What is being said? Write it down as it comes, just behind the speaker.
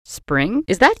Spring?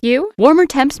 Is that you? Warmer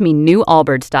temps mean new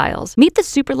Allbirds styles. Meet the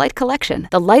Superlight Collection,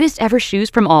 the lightest ever shoes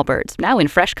from Allbirds, now in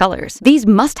fresh colors. These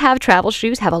must-have travel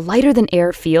shoes have a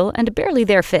lighter-than-air feel and a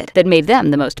barely-there fit that made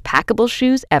them the most packable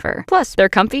shoes ever. Plus, they're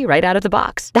comfy right out of the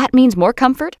box. That means more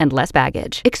comfort and less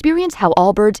baggage. Experience how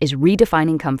Allbirds is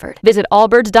redefining comfort. Visit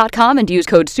allbirds.com and use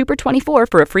code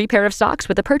SUPER24 for a free pair of socks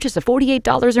with a purchase of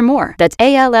 $48 or more. That's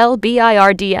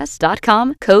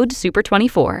ALLBIRDS.com, code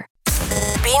SUPER24.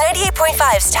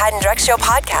 B98.5's Tad and Drex Show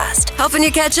podcast, helping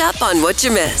you catch up on what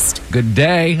you missed. Good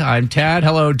day. I'm Tad.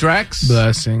 Hello, Drex.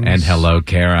 Blessings. And hello,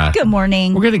 Kara. Good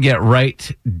morning. We're going to get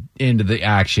right into the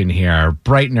action here,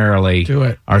 bright and early. Do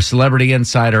it. Our celebrity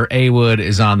insider, A. Wood,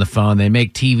 is on the phone. They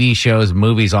make TV shows,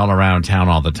 movies all around town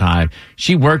all the time.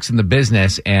 She works in the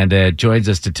business and joins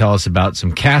us to tell us about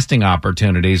some casting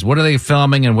opportunities. What are they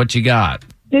filming and what you got?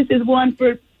 This is one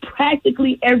for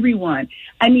practically everyone.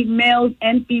 I need males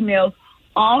and females,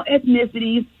 all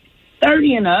ethnicities,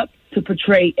 30 and up, to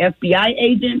portray FBI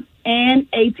agents and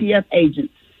ATF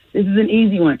agents. This is an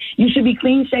easy one. You should be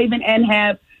clean-shaven and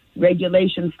have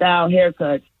regulation-style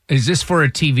haircuts. Is this for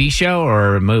a TV show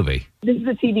or a movie? This is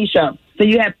a TV show. So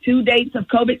you have 2 dates of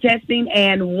COVID testing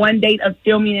and 1 date of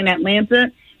filming in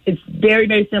Atlanta. It's very,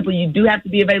 very simple. You do have to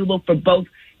be available for both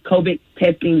COVID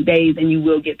testing days, and you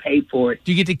will get paid for it.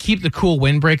 Do you get to keep the cool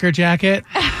windbreaker jacket?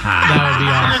 That would be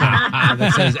awesome.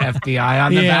 That says FBI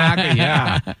on the back?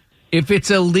 Yeah. If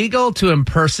it's illegal to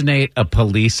impersonate a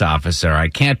police officer, I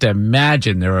can't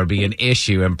imagine there would be an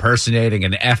issue impersonating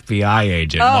an FBI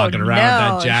agent walking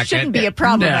around with that jacket. Shouldn't be a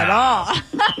problem at all.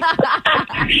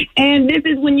 And this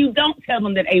is when you don't tell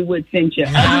them that A. Wood sent you.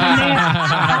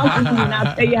 Other than that,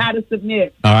 I'll tell you how to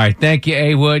submit. All right. Thank you,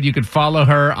 A. Wood. You can follow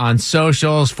her on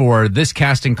socials for this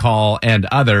casting call and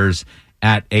others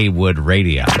at A. Wood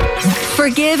Radio.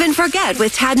 Forgive and forget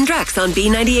with Tad and Drex on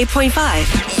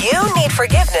B98.5. You need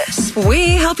forgiveness.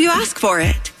 We help you ask for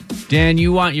it. Dan,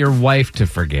 you want your wife to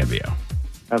forgive you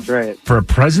That's right. for a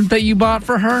present that you bought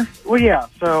for her? Well, yeah.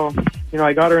 So,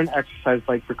 I got her an exercise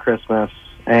bike for Christmas.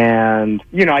 And,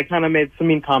 I kind of made some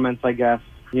mean comments, I guess.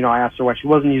 I asked her why she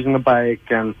wasn't using the bike.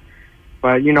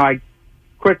 But I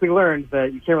quickly learned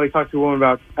that you can't really talk to a woman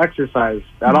about exercise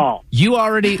at all. You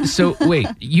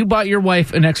you bought your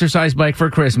wife an exercise bike for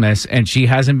Christmas and she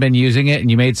hasn't been using it and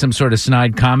you made some sort of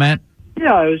snide comment?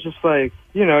 Yeah, it was just like,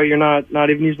 you're not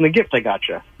even using the gift I got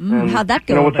you. How'd that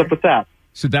go What's over? up with that?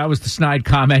 So that was the snide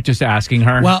comment, just asking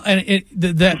her? Well, and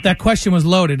that question was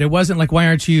loaded. It wasn't like, why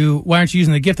aren't you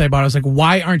using the gift I bought? I was like,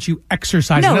 why aren't you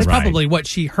exercising? No, That's right. probably what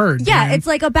she heard. Yeah, Dan. it's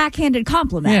like a backhanded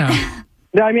compliment. Yeah.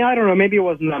 Yeah, I don't know. Maybe it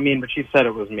wasn't that mean, but she said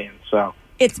it was mean, so.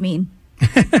 It's mean.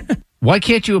 Why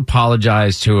can't you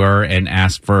apologize to her and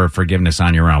ask for forgiveness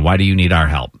on your own? Why do you need our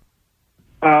help?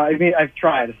 I've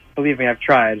tried. Believe me, I've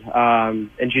tried.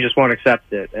 And she just won't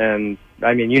accept it. And,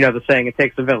 the saying, it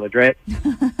takes a village, right?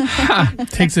 It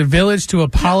takes a village to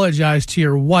apologize to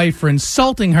your wife for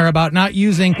insulting her about not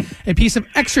using a piece of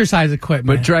exercise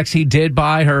equipment. But Drex, he did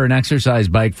buy her an exercise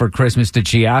bike for Christmas. Did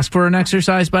she ask for an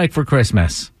exercise bike for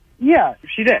Christmas? Yeah,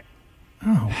 she did.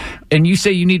 Oh. And you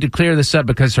say you need to clear this up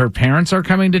because her parents are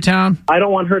coming to town? I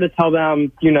don't want her to tell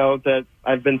them, that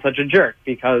I've been such a jerk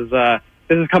because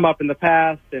this has come up in the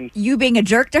past. And You being a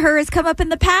jerk to her has come up in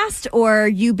the past, or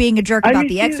you being a jerk about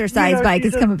the exercise bike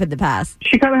has come up in the past?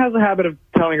 she kind of has a habit of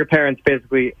telling her parents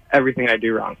basically everything I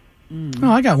do wrong.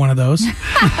 Oh, I got one of those. All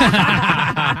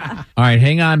right,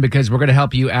 hang on, because we're going to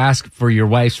help you ask for your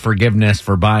wife's forgiveness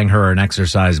for buying her an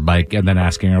exercise bike and then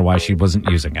asking her why she wasn't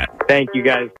using it. Thank you,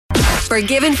 guys.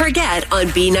 Forgive and forget on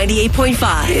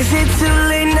B98.5. Is it too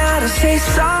late now to say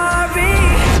sorry?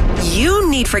 You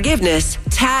need forgiveness.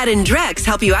 Tad and Drex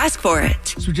help you ask for it.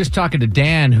 So we're just talking to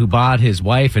Dan, who bought his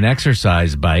wife an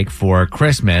exercise bike for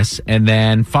Christmas and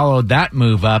then followed that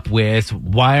move up with,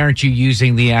 why aren't you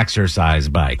using the exercise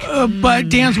bike? But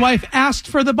Dan's wife asked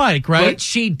for the bike, right? But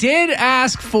she did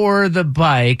ask for the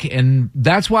bike, and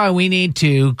that's why we need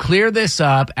to clear this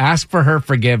up, ask for her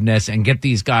forgiveness, and get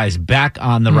these guys back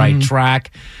on the right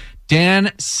track.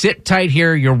 Dan, sit tight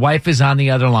here. Your wife is on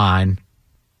the other line.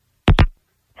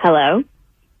 Hello.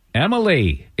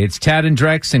 Emily, it's Tad and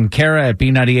Drex and Kara at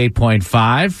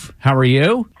B98.5. How are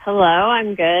you? Hello,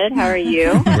 I'm good. How are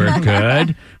you? We're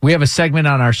good. We have a segment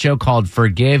on our show called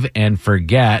Forgive and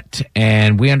Forget,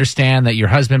 and we understand that your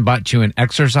husband bought you an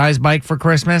exercise bike for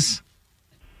Christmas.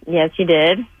 Yes, you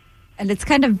did. And it's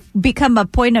kind of become a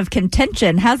point of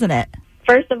contention, hasn't it?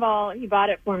 First of all, he bought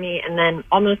it for me and then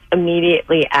almost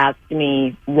immediately asked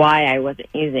me why I wasn't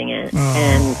using it.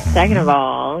 And second of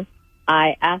all,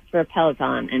 I asked for a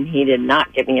Peloton, and he did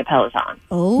not give me a Peloton.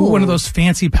 Oh, Ooh, one of those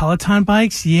fancy Peloton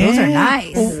bikes? Yeah. Those are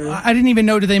nice. Oh, I didn't even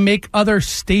know, do they make other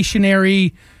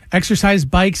stationary exercise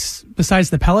bikes besides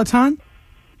the Peloton?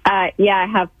 Yeah, I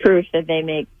have proof that they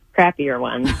make crappier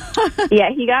ones. Yeah,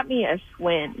 he got me a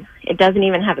Schwinn. It doesn't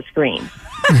even have a screen.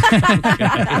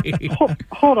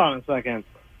 Hold on a second.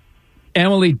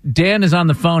 Emily, Dan is on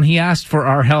the phone. He asked for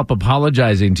our help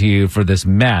apologizing to you for this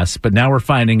mess, but now we're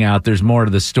finding out there's more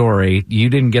to the story. You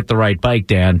didn't get the right bike,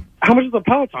 Dan. How much does a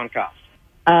Peloton cost?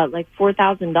 Like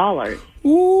 $4,000.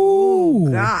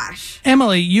 Ooh. gosh.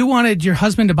 Emily, you wanted your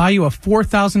husband to buy you a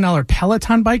 $4,000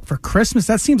 Peloton bike for Christmas?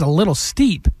 That seems a little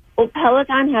steep. Well,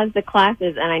 Peloton has the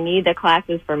classes, and I need the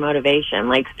classes for motivation.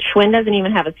 Like, Schwinn doesn't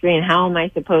even have a screen. How am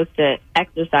I supposed to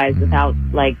exercise without,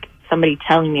 like, somebody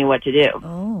telling me what to do?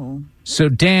 Oh. So,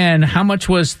 Dan, how much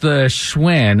was the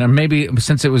Schwinn? Or maybe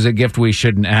since it was a gift, we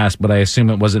shouldn't ask, but I assume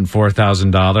it wasn't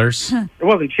 $4,000. It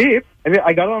wasn't cheap. I mean,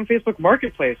 I got it on Facebook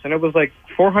Marketplace, and it was like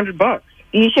 $400.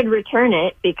 You should return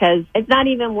it because it's not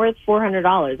even worth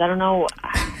 $400. I don't know.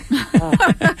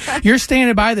 You're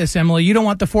standing by this, Emily. You don't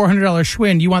want the $400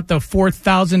 Schwinn. You want the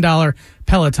 $4,000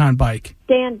 Peloton bike.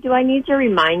 Dan, do I need to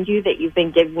remind you that you've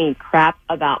been giving me crap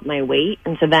about my weight?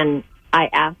 And so then I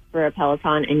ask for a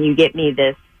Peloton, and you get me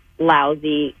this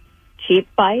lousy, cheap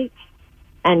bike,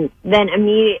 and then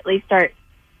immediately start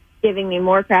giving me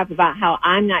more crap about how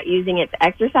I'm not using it to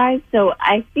exercise. So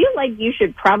I feel like you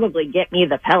should probably get me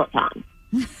the Peloton.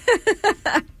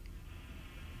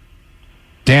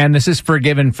 Dan, this is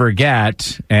forgive and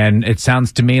forget, and it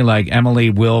sounds to me like Emily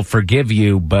will forgive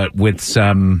you, but with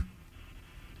some,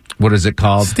 what is it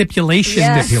called? Stipulations.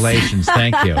 Yes. Stipulations.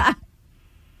 Thank you. All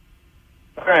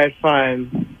right,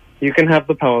 fine. You can have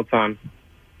the Peloton.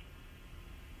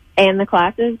 And the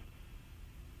classes?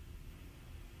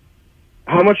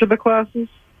 How much are the classes?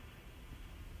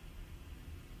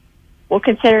 We'll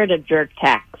consider it a jerk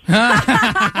tax. All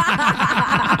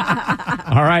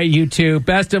right, you two.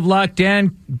 Best of luck,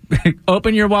 Dan.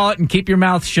 Open your wallet and keep your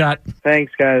mouth shut.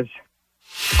 Thanks, guys.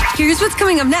 Here's what's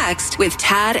coming up next with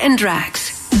Tad and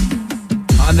Drax.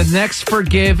 On the next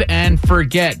Forgive and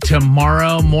Forget,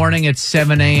 tomorrow morning at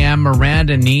 7 a.m.,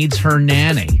 Miranda needs her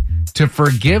nanny to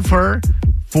forgive her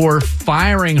for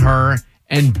firing her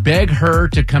and beg her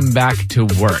to come back to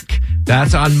work.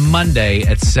 That's on Monday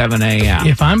at 7 a.m.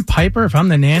 If I'm Piper, if I'm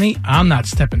the nanny, I'm not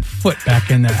stepping foot back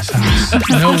in that house.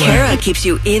 No way. Kara keeps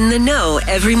you in the know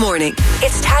every morning.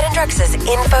 It's Tad and Drex's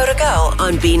Info to Go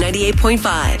on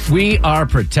B98.5. We are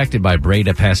protected by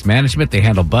Breda Pest Management. They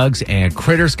handle bugs and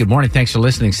critters. Good morning. Thanks for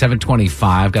listening.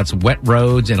 725. Got some wet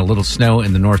roads and a little snow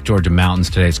in the North Georgia mountains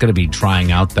today. It's going to be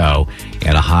drying out, though,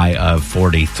 at a high of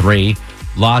 43.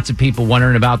 Lots of people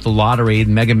wondering about the lottery.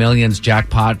 The Mega Millions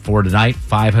jackpot for tonight,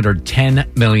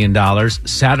 $510 million.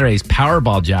 Saturday's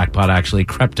Powerball jackpot actually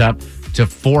crept up to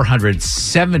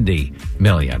 $470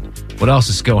 million. What else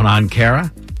is going on, Kara?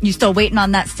 You still waiting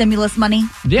on that stimulus money?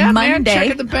 Yeah, Monday. man,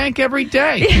 check at the bank every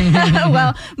day.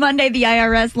 Well, Monday, the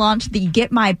IRS launched the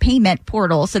Get My Payment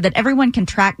portal so that everyone can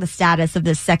track the status of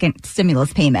this second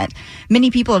stimulus payment. Many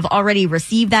people have already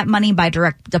received that money by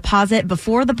direct deposit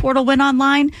before the portal went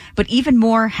online, but even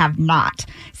more have not.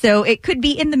 So it could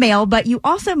be in the mail, but you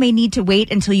also may need to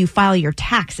wait until you file your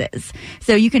taxes.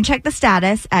 So you can check the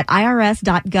status at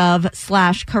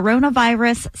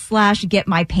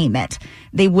irs.gov/coronavirus/getmypayment.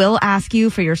 They will ask you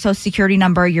for your social security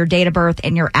number, your date of birth,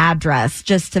 and your address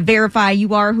just to verify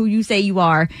you are who you say you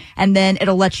are. And then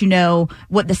it'll let you know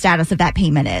what the status of that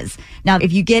payment is. Now,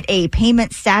 if you get a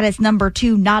payment status number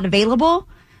 2 not available,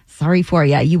 sorry for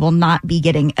you. You will not be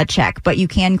getting a check, but you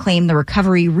can claim the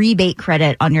recovery rebate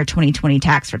credit on your 2020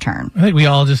 tax return. I think we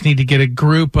all just need to get a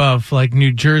group of like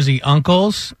New Jersey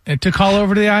uncles to call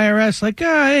over to the IRS like,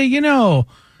 hey, you know,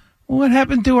 what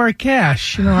happened to our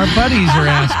cash? You know, our buddies are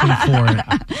asking for it.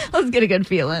 Let's get a good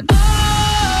feeling.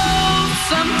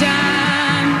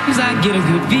 Sometimes I get a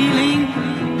good feeling.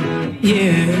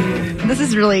 Yeah. This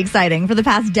is really exciting. For the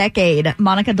past decade,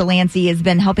 Monica Delancey has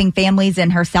been helping families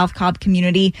in her South Cobb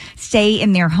community stay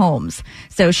in their homes.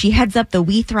 So she heads up the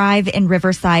We Thrive in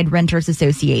Riverside Renters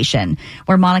Association,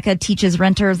 where Monica teaches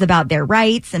renters about their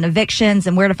rights and evictions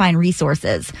and where to find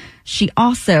resources. She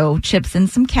also chips in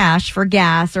some cash for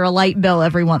gas or a light bill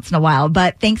every once in a while.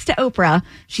 But thanks to Oprah,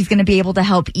 she's going to be able to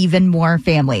help even more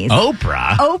families.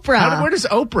 Oprah? Oprah. Where does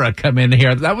Oprah come in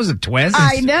here? That was a twist.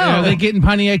 I know. Are they getting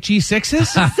Pontiac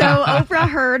G6s? So Oprah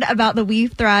heard about the We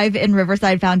Thrive in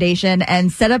Riverside Foundation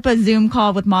and set up a Zoom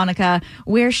call with Monica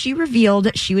where she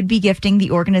revealed she would be gifting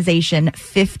the organization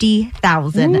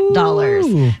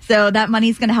 $50,000. So that money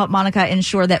is going to help Monica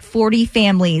ensure that 40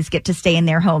 families get to stay in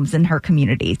their homes in her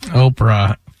community.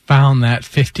 Oprah found that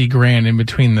 50 grand in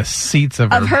between the seats of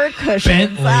her cushions.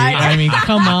 Bentley. I mean,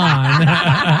 come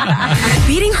on.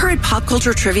 Beating her at pop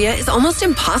culture trivia is almost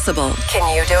impossible.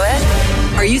 Can you do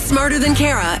it? Are You Smarter Than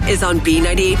Kara is on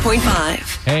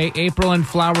B98.5. Hey, April and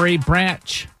Flowery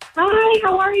Branch. Hi,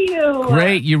 how are you?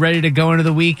 Great. You ready to go into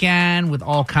the weekend with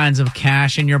all kinds of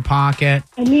cash in your pocket?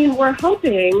 I mean, we're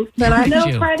hoping, but I know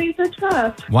Fridays are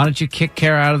tough. Why don't you kick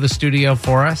Kara out of the studio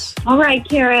for us? All right,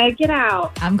 Kara, get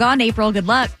out. I'm gone, April. Good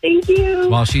luck. Thank you.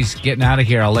 While she's getting out of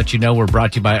here, I'll let you know we're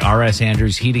brought to you by R.S.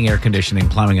 Andrews Heating, Air Conditioning,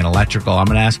 Plumbing, and Electrical. I'm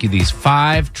going to ask you these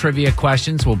 5 trivia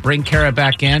questions. We'll bring Kara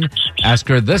back in, ask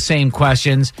her the same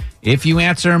questions. If you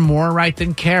answer more right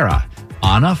than Kara,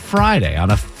 on a Friday,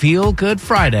 on a feel-good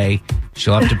Friday,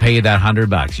 she'll have to pay you that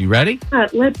 $100. You ready?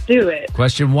 Let's do it.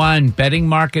 Question 1. Betting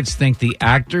markets think the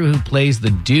actor who plays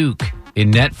the Duke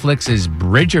in Netflix's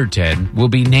Bridgerton will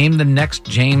be named the next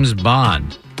James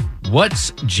Bond.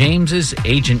 What's James's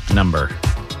agent number?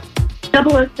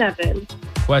 007.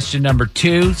 Question number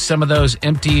 2. Some of those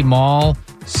empty mall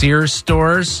Sears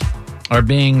stores are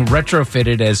being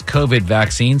retrofitted as COVID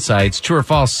vaccine sites. True or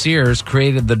false, Sears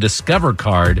created the Discover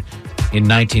card in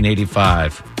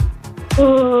 1985.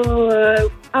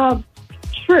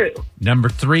 True. Number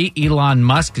 3, Elon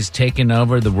Musk has taken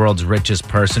over the world's richest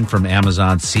person from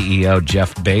Amazon CEO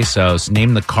Jeff Bezos.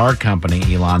 Name the car company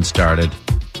Elon started.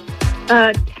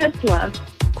 Tesla.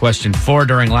 Question 4,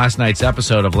 during last night's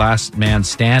episode of Last Man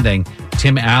Standing,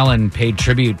 Tim Allen paid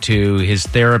tribute to his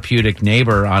therapeutic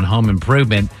neighbor on Home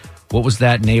Improvement. What was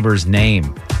that neighbor's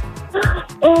name?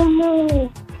 Oh,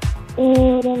 no.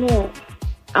 I don't know.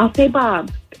 I'll say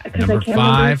Bob. Number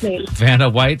 5, Vanna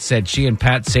White said she and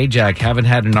Pat Sajak haven't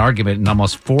had an argument in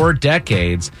almost 4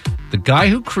 decades. The guy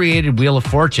who created Wheel of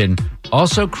Fortune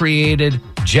also created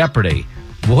Jeopardy.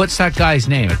 What's that guy's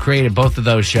name? It created both of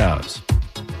those shows.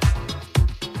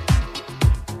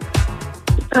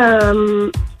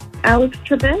 Alex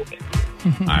Trebek.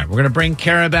 All right, we're going to bring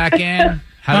Kara back in.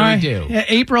 How do we do? Yeah,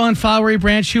 April and Flowery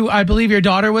Branch, who I believe your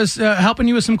daughter was helping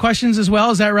you with some questions as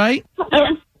well. Is that right?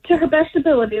 To her best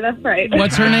ability, that's right.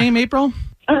 What's her name, April?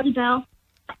 Belle.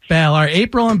 Belle. All right,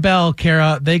 April and Belle,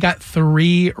 Kara, they got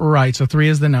 3 right. So 3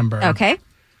 is the number. Okay.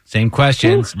 Same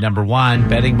questions. Number 1,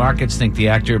 betting markets think the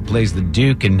actor who plays the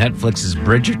Duke in Netflix's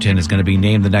Bridgerton is going to be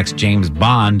named the next James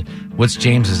Bond. What's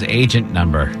James's agent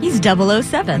number? He's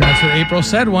 007. That's what April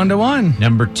said, 1-1.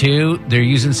 Number 2, they're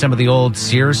using some of the old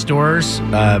Sears stores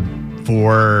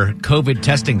for COVID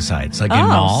testing sites, like in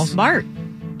malls. Smart.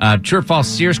 True or false,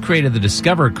 Sears created the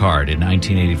Discover card in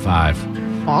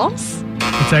 1985. False?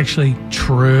 It's actually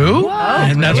true.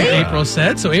 And that's what April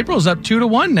said. So April's up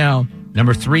 2-1 now.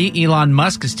 Number 3, Elon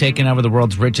Musk has taken over the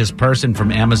world's richest person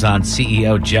from Amazon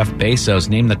CEO Jeff Bezos.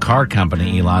 Name the car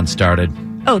company Elon started.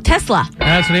 Oh, Tesla.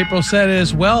 That's what April said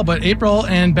as well, but April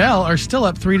and Belle are still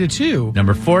up 3-2.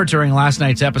 Number 4, during last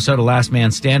night's episode of Last Man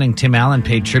Standing, Tim Allen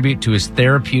paid tribute to his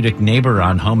therapeutic neighbor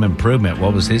on Home Improvement.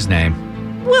 What was his name?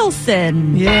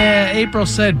 Wilson. Yeah, April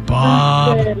said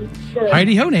Bob.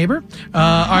 Heidi ho, neighbor.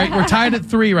 All right, we're tied at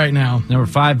 3 right now. Number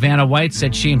 5, Vanna White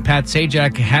said she and Pat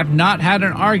Sajak have not had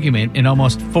an argument in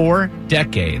almost 4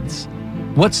 decades.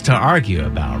 What's to argue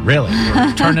about, really?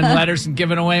 We're turning letters and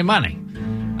giving away money.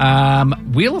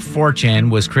 Wheel of Fortune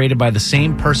was created by the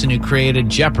same person who created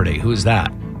Jeopardy. Who is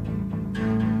that?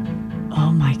 Oh,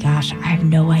 my gosh. I have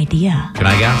no idea. Can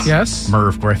I guess? Yes.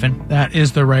 Merv Griffin. That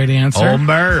is the right answer. Oh,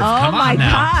 Merv. Oh, Come my on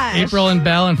now. gosh. April and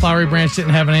Belle and Flowery Branch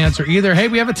didn't have an answer either. Hey,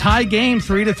 we have a tie game,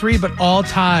 3-3, but all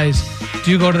ties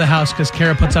do go to the house because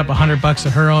Kara puts up $100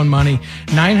 of her own money.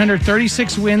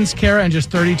 936 wins, Kara, and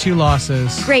just 32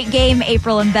 losses. Great game,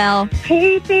 April and Belle.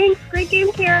 Hey, thanks. Great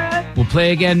game, Kara. We'll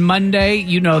play again Monday.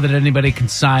 You know that anybody can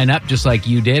sign up just like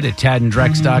you did at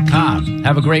tadandrex.com.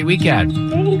 Have a great weekend.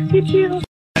 Thanks, you too.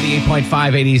 98.5,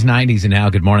 80s, 90s, and now.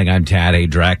 Good morning. I'm Tad A.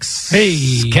 Drex.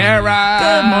 Hey. Kara.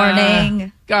 Good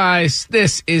morning. Guys,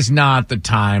 this is not the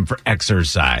time for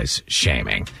exercise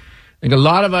shaming. I think a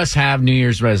lot of us have New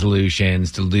Year's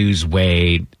resolutions to lose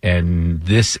weight, and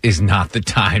this is not the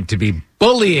time to be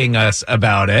bullying us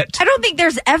about it. I don't think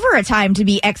there's ever a time to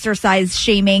be exercise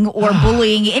shaming or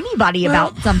bullying anybody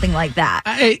about something like that.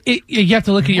 You have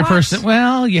to look at your person.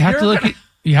 Well, you have to look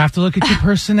at your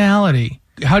personality.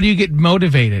 How do you get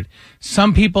motivated?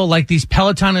 Some people, like these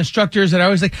Peloton instructors that are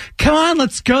always like, come on,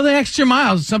 let's go the extra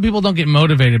miles. Some people don't get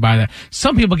motivated by that.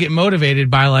 Some people get motivated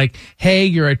by like, hey,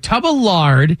 you're a tub of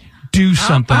lard. Do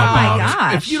something about it.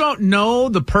 Gosh. If you don't know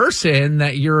the person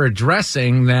that you're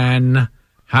addressing, then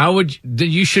how would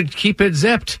you should keep it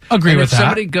zipped. Agree with that. If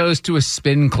somebody goes to a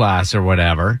spin class or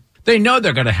whatever, they know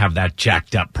they're going to have that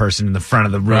jacked up person in the front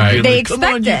of the room. Right. Being They like, come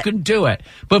expect on, it. you can do it.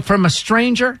 But from a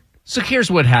stranger, So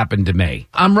here's what happened to me.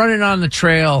 I'm running on the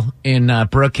trail in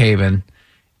Brookhaven,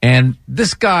 and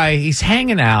this guy, he's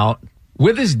hanging out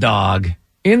with his dog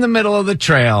in the middle of the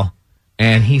trail,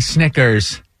 and he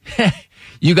snickers,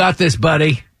 "You got this,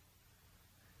 buddy."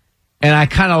 And I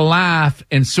kind of laugh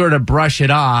and sort of brush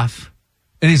it off.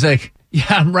 And he's like, "Yeah,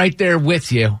 I'm right there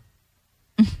with you."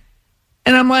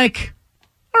 And I'm like,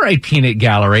 all right, peanut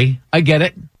gallery, I get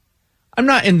it. I'm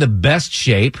not in the best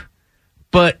shape,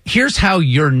 but here's how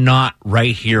you're not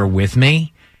right here with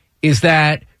me, is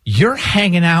that you're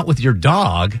hanging out with your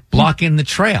dog blocking the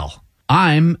trail.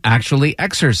 I'm actually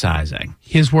exercising.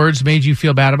 His words made you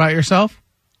feel bad about yourself?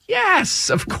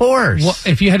 Yes, of course. Well,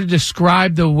 if you had to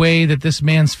describe the way that this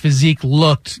man's physique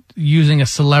looked using a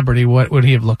celebrity, what would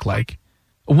he have looked like?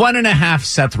 1.5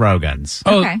 Seth Rogans.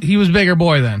 Oh, Okay. he was a bigger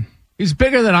boy then. He's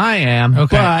bigger than I am,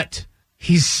 Okay. but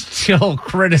he's still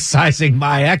criticizing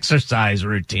my exercise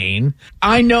routine.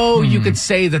 I know you could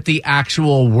say that the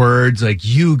actual words, like,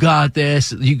 "you got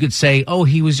this," you could say, "Oh,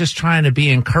 he was just trying to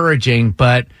be encouraging,"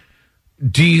 but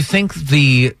do you think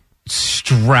the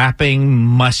strapping,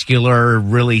 muscular,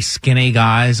 really skinny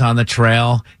guys on the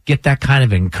trail get that kind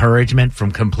of encouragement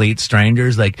from complete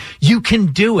strangers? Like, "You can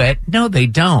do it." No, they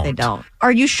don't. They don't.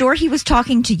 Are you sure he was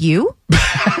talking to you?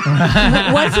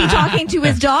 Was he talking to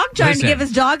his dog, trying to give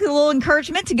his dog a little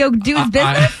encouragement to go do his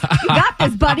business? You got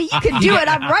this, buddy. You can do it.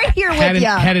 I'm right here with you.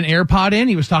 Had an AirPod in.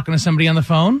 He was talking to somebody on the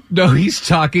phone. No, he's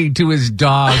talking to his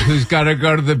dog who's got to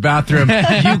go to the bathroom.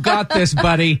 "You got this,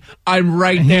 buddy. I'm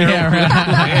right there."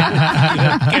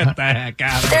 Get the heck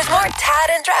out of here. There's more Tad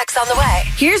and Drex on the way.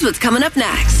 Here's what's coming up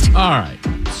next. All right.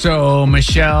 So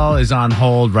Michelle is on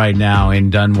hold right now in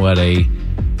Dunwoody.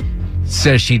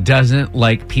 Says she doesn't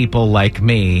like people like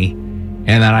me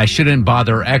and that I shouldn't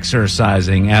bother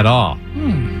exercising at all.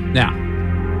 Now,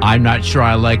 I'm not sure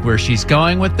I like where she's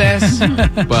going with this,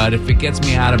 but if it gets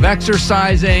me out of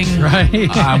exercising, Right.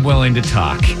 I'm willing to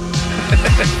talk.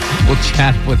 We'll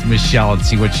chat with Michelle and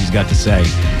see what she's got to say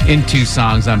in 2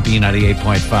 songs on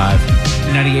B98.5.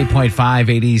 98.5,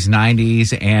 80s,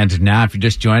 90s. And now, if you're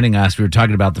just joining us, we were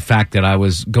talking about the fact that I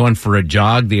was going for a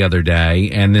jog the other day,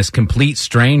 and this complete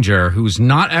stranger who's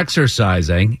not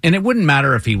exercising, and it wouldn't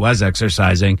matter if he was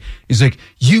exercising, he's like,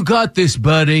 "You got this,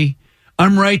 buddy.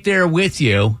 I'm right there with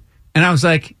you." And I was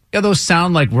like, yeah, those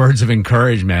sound like words of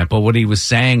encouragement, but what he was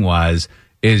saying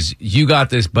is "You got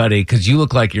this, buddy," because you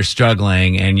look like you're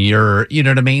struggling and you're, you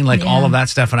know what I mean? Like all of that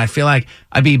stuff. And I feel like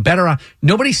I'd be better off.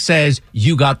 Nobody says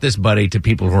 "you got this, buddy" to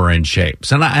people who are in shape.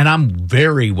 So, and I'm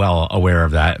very well aware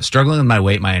of that. Struggling with my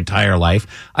weight my entire life.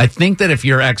 I think that if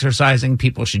you're exercising,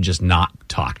 people should just not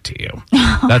talk to you.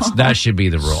 That should be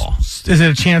the rule. Is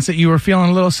it a chance that you were feeling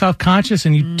a little self-conscious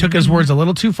and you took his words a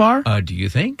little too far? Do you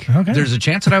think? Okay. There's a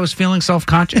chance that I was feeling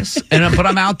self-conscious, but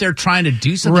I'm out there trying to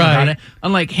do something about it.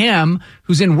 Unlike him,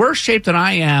 who's in worse shape than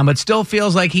I am, but still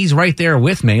feels like he's right there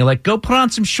with me. Like, go put on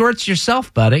some shorts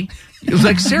yourself, buddy. It was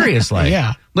like, seriously.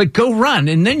 Yeah. Like, go run,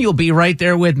 and then you'll be right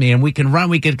there with me, and we can run,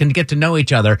 we can get to know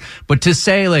each other. But to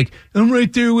say, like, "I'm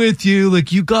right there with you,"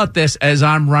 like, "You got this," as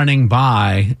I'm running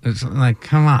by, it's like,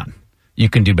 come on. You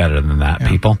can do better than that,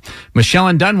 people. Michelle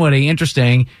and Dunwoody,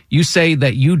 interesting. You say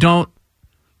that you don't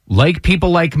like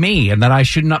people like me and that I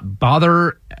should not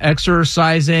bother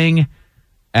exercising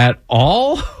at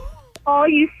all? All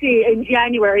you see in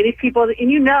January, these people,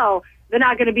 and you know they're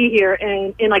not going to be here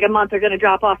in like a month, they're going to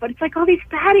drop off. But it's like all these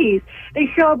fatties. They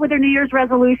show up with their New Year's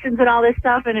resolutions and all this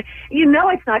stuff, and you know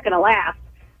it's not going to last.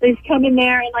 They just come in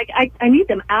there, and like, I need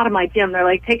them out of my gym. They're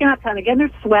like taking up time. Again,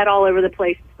 there's sweat all over the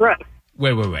place. It's gross.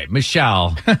 Wait.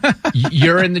 Michelle,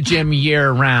 you're in the gym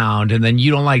year round, and then you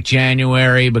don't like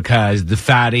January because the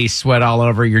fatties sweat all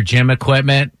over your gym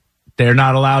equipment? They're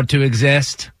not allowed to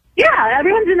exist? Yeah,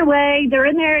 everyone's in the way. They're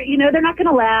in there, you know, they're not going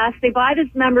to last. They buy this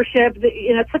membership, that,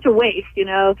 you know, it's such a waste, you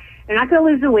know. They're not going to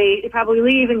lose the weight. They probably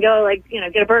leave and go, like, you know,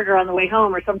 get a burger on the way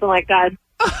home or something like that.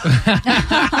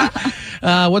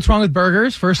 What's wrong with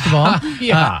burgers, first of all?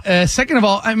 Yeah. Second of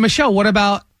all, Michelle, what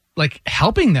about, like,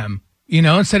 helping them, you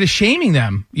know, instead of shaming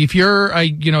them? If you're a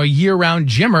year-round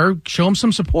gymmer, show them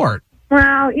some support.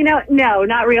 Well, you know, no,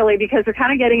 not really, because they're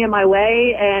kind of getting in my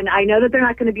way, and I know that they're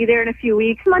not going to be there in a few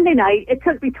weeks. Monday night, it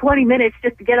took me 20 minutes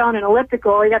just to get on an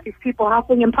elliptical. You got these people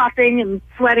huffing and puffing and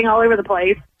sweating all over the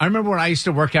place. I remember when I used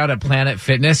to work out at Planet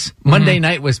Fitness, Monday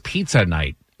night was pizza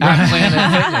night at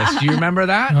Planet Fitness. Do you remember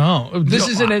that? Oh. This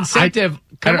is an incentive.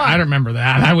 I don't remember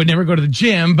that. I would never go to the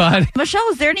gym, but... Michelle,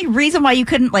 is there any reason why you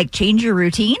couldn't, like, change your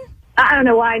routine? I don't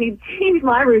know why I need to change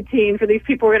my routine for these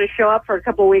people who are going to show up for a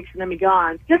couple of weeks and then be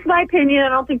gone. Just my opinion. I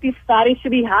don't think these fatties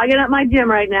should be hogging up my gym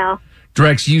right now.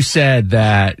 Drex, you said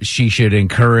that she should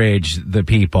encourage the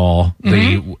people.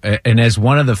 And as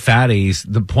one of the fatties,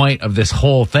 the point of this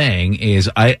whole thing is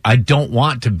I don't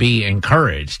want to be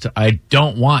encouraged. I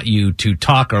don't want you to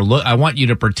talk or look. I want you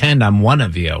to pretend I'm one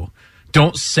of you.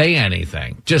 Don't say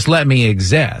anything. Just let me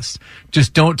exist.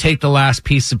 Just don't take the last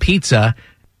piece of pizza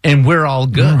and we're all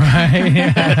good.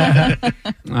 Right.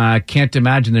 I can't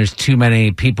imagine there's too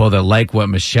many people that like what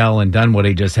Michelle and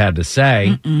Dunwoody just had to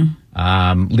say.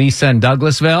 Lisa in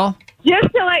Douglasville?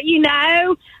 Just to let you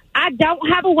know, I don't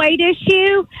have a weight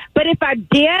issue, but if I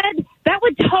did, that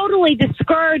would totally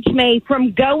discourage me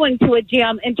from going to a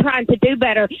gym and trying to do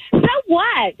better. So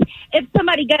what if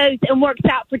somebody goes and works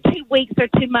out for 2 weeks or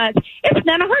 2 months? It's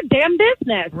none of her damn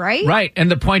business. Right? Right. And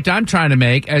the point I'm trying to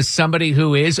make, as somebody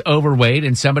who is overweight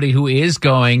and somebody who is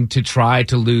going to try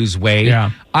to lose weight,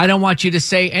 I don't want you to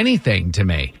say anything to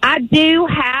me. I do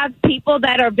have people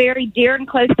that are very dear and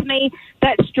close to me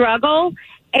that struggle,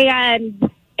 and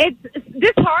it's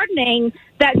disheartening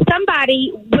that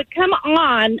somebody would come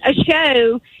on a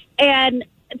show and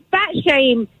fat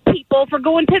shame people for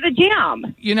going to the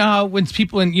gym. You know how when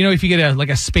people, if you get a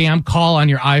spam call on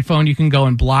your iPhone, you can go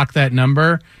and block that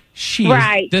number.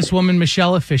 This woman,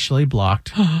 Michelle, officially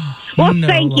blocked. Well,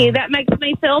 thank you. That makes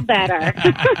me feel better.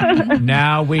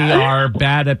 Now we are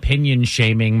bad opinion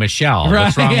shaming Michelle.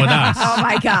 What's wrong with us? Oh,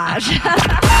 my gosh.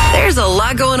 There's a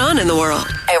lot going on in the world,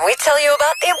 and we tell you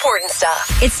about the important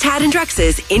stuff. It's Tad and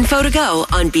Drex's Info to Go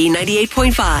on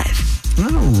B98.5.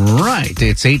 All right.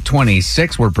 It's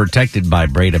 8:26. We're protected by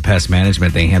Breda Pest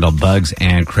Management. They handle bugs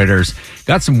and critters.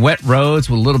 Got some wet roads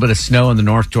with a little bit of snow in the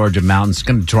North Georgia mountains. It's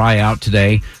going to dry out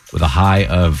today with a high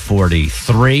of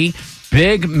 43.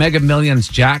 Big Mega Millions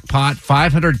jackpot,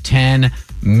 $510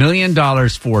 million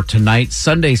for tonight.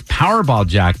 Sunday's Powerball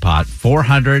jackpot,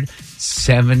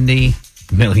 $470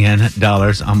 million.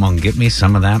 I'm going to get me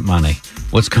some of that money.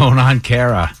 What's going on,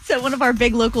 Kara? So one of our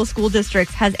big local school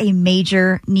districts has a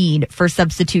major need for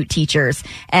substitute teachers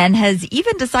and has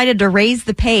even decided to raise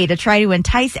the pay to try to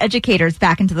entice educators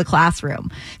back into the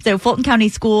classroom. So Fulton County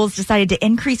Schools decided to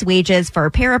increase wages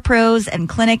for parapros and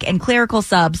clinic and clerical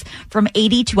subs from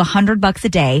 $80 to $100 a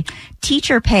day,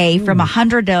 teacher pay from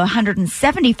 $100 to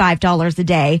 $175 a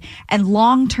day, and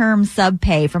long-term sub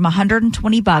pay from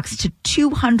 $120 to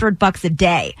 $200 a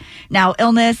day. Now,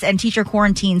 illness and teacher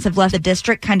quarantines have left the district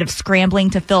kind of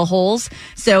scrambling to fill holes.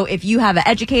 So if you have an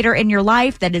educator in your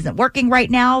life that isn't working right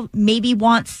now, maybe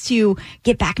wants to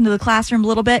get back into the classroom a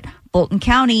little bit, Fulton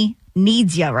County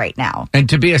needs you right now. And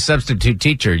to be a substitute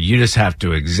teacher, you just have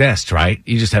to exist, right?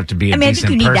 You just have to be a decent person. I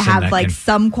think you need to have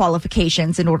some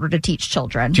qualifications in order to teach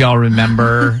children. Do y'all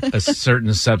remember a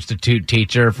certain substitute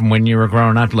teacher from when you were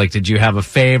growing up? Like, did you have a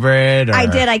favorite? Or? I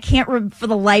did. I can't for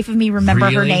the life of me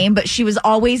remember her name, but she was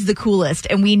always the coolest.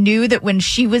 And we knew that when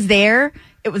she was there,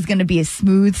 it was going to be a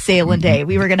smooth sailing day.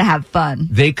 We were going to have fun.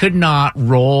 They could not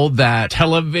roll that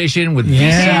television with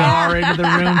VCR into the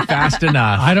room fast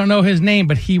enough. I don't know his name,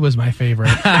 but he was my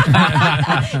favorite.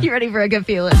 You ready for a good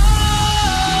feeling?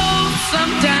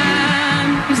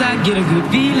 Sometimes I get a good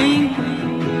feeling.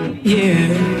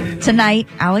 Yeah. Tonight,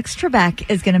 Alex Trebek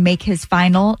is going to make his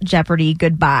final Jeopardy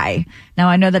goodbye. Now,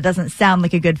 I know that doesn't sound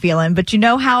like a good feeling, but you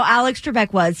know how Alex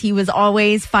Trebek was. He was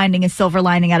always finding a silver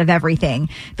lining out of everything.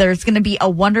 There's going to be a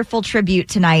wonderful tribute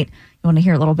tonight. You want to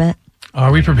hear a little bit?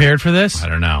 Are we prepared for this? I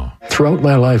don't know. Throughout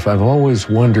my life, I've always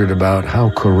wondered about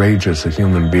how courageous a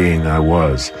human being I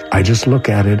was. I just look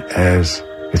at it as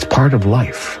it's part of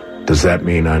life. Does that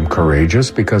mean I'm courageous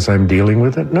because I'm dealing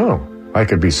with it? No. I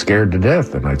could be scared to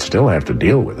death and I'd still have to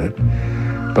deal with it.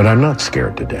 But I'm not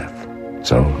scared to death.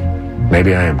 So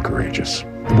maybe I am courageous.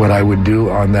 What I would do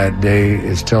on that day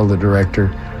is tell the director,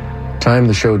 time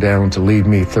the show down to leave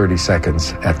me 30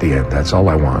 seconds at the end. That's all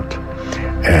I want.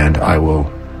 And I will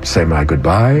say my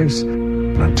goodbyes.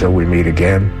 And until we meet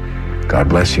again, God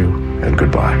bless you and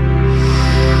goodbye.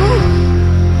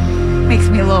 Makes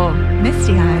me a little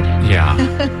misty-eyed.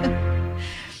 Yeah.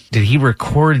 Did he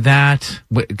record that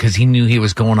because he knew he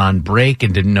was going on break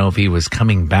and didn't know if he was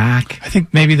coming back? I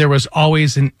think maybe there was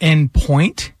always an end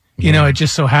point. You know, it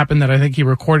just so happened that I think he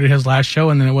recorded his last show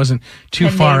and then it wasn't too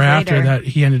far after that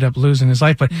he ended up losing his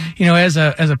life. But, you know, as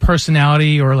a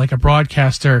personality or like a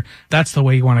broadcaster, that's the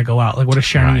way you want to go out. Like what a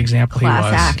shining example Class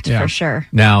he was. act, for sure.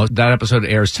 Now, that episode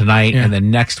airs tonight and then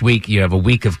next week you have a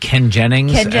week of Ken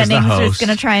Jennings as the host. Ken Jennings is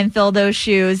going to try and fill those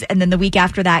shoes. And then the week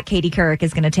after that, Katie Couric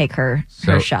is going to take her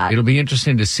shot. It'll be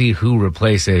interesting to see who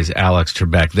replaces Alex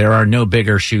Trebek. There are no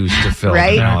bigger shoes to fill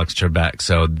than Alex Trebek.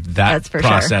 So that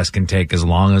process can take as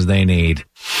long as they need.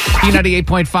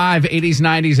 B98.5, 80s,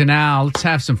 90s, and now. Let's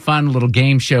have some fun. A little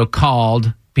game show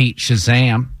called Beat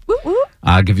Shazam.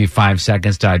 I'll give you 5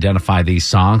 seconds to identify these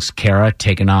songs. Kara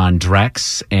taking on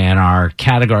Drex. And our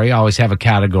category, always have a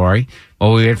category.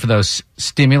 While we wait for those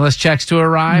stimulus checks to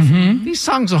arrive, these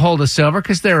songs will hold us over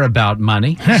because they're about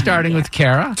money. Starting with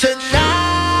Kara.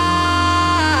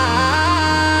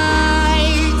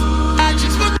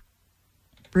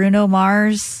 Bruno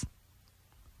Mars.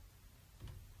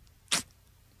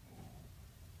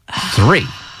 3.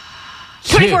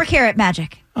 24 Karat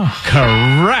Magic.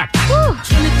 Correct.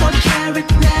 24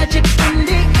 karat magic in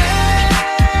the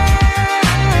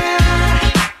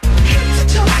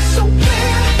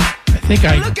I think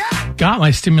I got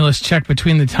my stimulus check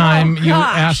between the time you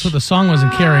asked what the song was and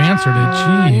Kara answered it.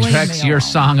 Jeez. Drex, your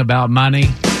song about money.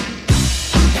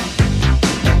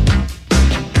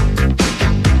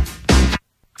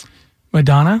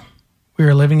 Madonna, we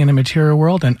are living in a material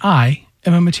world, and I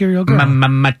am a material girl.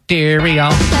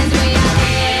 Material.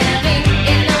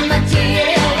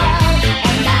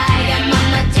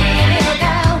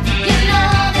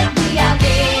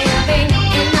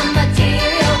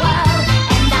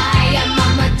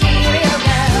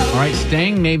 All right,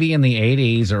 staying maybe in the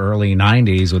 80s or early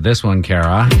 90s with this one,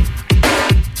 Kara.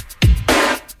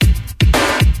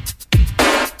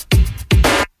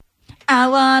 I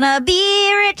wanna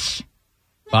be rich.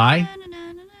 By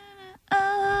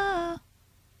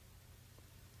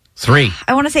 3.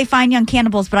 I want to say Fine Young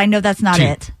Cannibals, but I know that's not 2.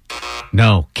 it.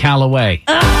 No, Callaway.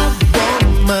 Beat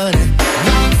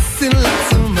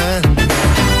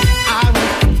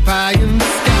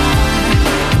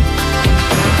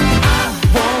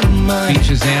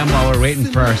Shazam while we're waiting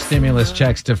for our stimulus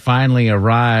checks to finally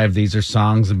arrive. These are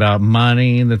songs about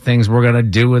money and the things we're going to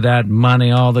do with that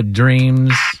money, all the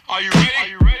dreams. Are you ready?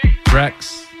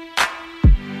 Drex.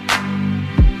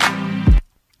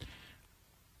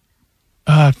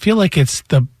 I feel like it's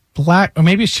the black, or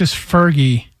maybe it's just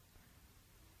Fergie.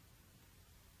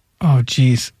 Oh,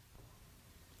 geez.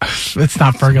 It's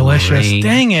not Fergalicious. 3,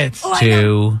 Dang it.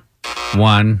 2,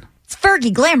 1. It's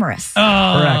Fergie Glamorous.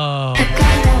 Oh. Correct.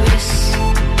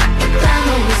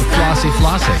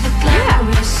 Flossy.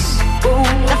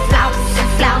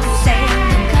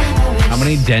 How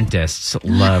many dentists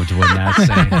loved when that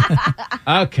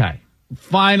sang? Okay.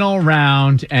 Final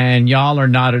round, and y'all are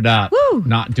knotted up. Woo.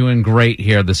 Not doing great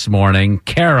here this morning.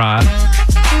 Kara.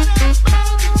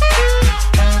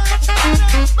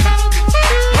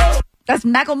 That's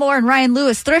Macklemore and Ryan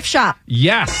Lewis, Thrift Shop.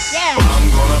 Yes. Yeah. I'm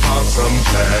gonna pop some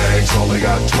tags. Only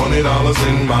got $20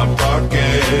 in my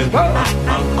pocket.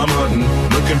 I'm hunting,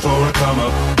 looking for a come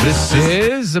up. This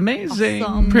is amazing.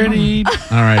 Awesome. Pretty.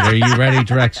 All right, are you ready,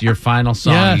 Drex? Your final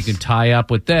song. Yes. You can tie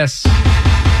up with this.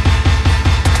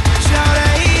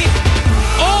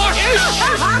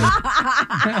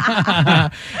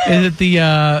 Is it the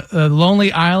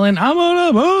Lonely Island? I'm on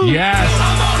a boat. Yes.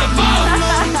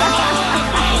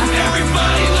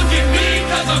 Everybody look at me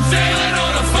 'cause I'm sailing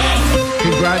on a boat.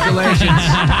 Congratulations.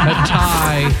 A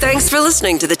tie. Thanks for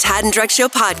listening to the Tad and Drex Show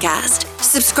podcast.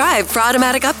 Subscribe for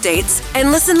automatic updates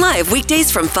and listen live weekdays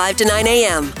from 5 to 9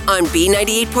 a.m. on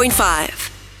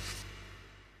B98.5.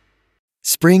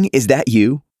 Spring, is that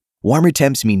you? Warmer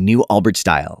temps mean new Allbirds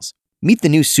styles. Meet the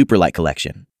new Superlight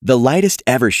collection, the lightest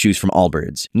ever shoes from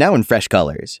Allbirds, now in fresh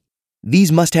colors.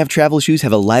 These must-have travel shoes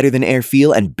have a lighter-than-air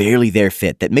feel and barely there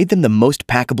fit that made them the most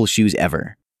packable shoes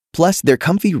ever. Plus, they're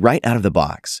comfy right out of the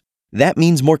box. That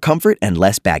means more comfort and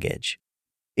less baggage.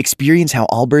 Experience how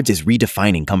Allbirds is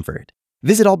redefining comfort.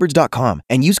 Visit allbirds.com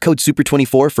and use code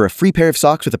SUPER24 for a free pair of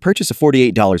socks with a purchase of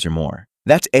 $48 or more.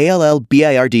 That's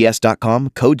ALLBIRDS.com,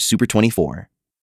 code SUPER24.